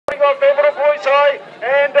off Hamilton Boys High,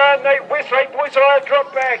 and Westlake Boys High have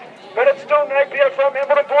dropped back. But it's still Napier from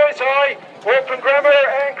Hamilton Boys High, Auckland Grammar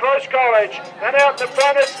and Close College. And out in the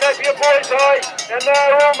front is Napier Boys High, and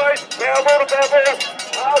they're almost Babel to Babel.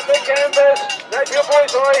 Big canvas, Napier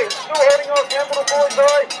Boys High still holding off Hamilton Boys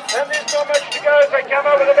High, and there's not much to go as they come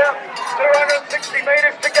up with about 260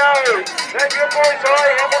 metres to go. Napier Boys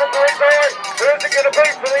High, Hamilton Boys High, who's it going to be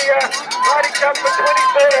for the Maadi Cup for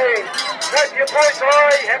 2013? Napier Boys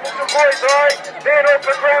High, Hamilton Boys High, then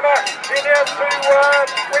Auckland Grammar, then out to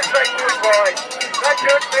Westlake Boys High.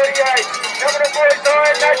 Napier at 38, Hamilton Boys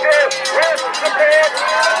High, Napier, rest the band,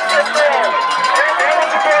 get there. And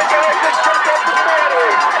Hamilton Boys High just jumped up to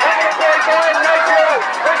 40. Hamilton Boys High, Napier,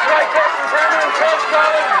 Westlake, Auckland Grammar and Close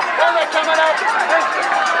College, and they're coming up.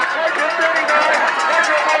 Napier 39,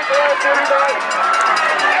 Napier Boys High 39.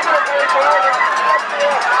 Hamilton Boys High, up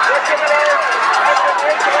there, they're coming up. Hamilton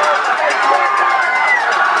Boys High,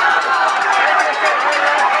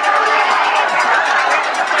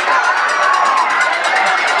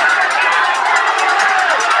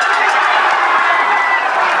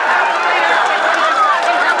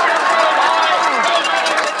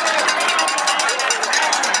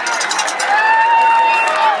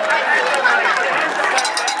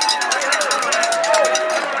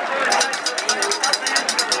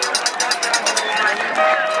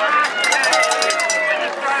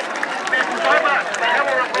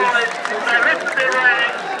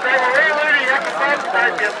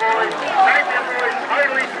 Napier boys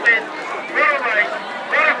totally spent, what a race,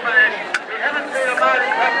 what a finish. We haven't seen a Maadi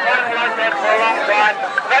Cup final like that for a long time.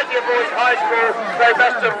 Napier Boys High School, they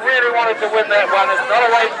must have really wanted to win that one. It's not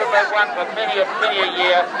away from that one for many a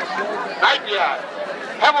year. Napier,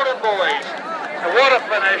 Hamilton Boys, and what a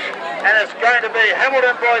finish. And it's going to be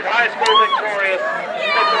Hamilton Boys High School victorious.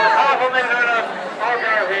 It's half a minute and a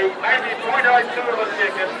go here, maybe 0.02 of a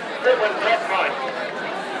second. It was not close.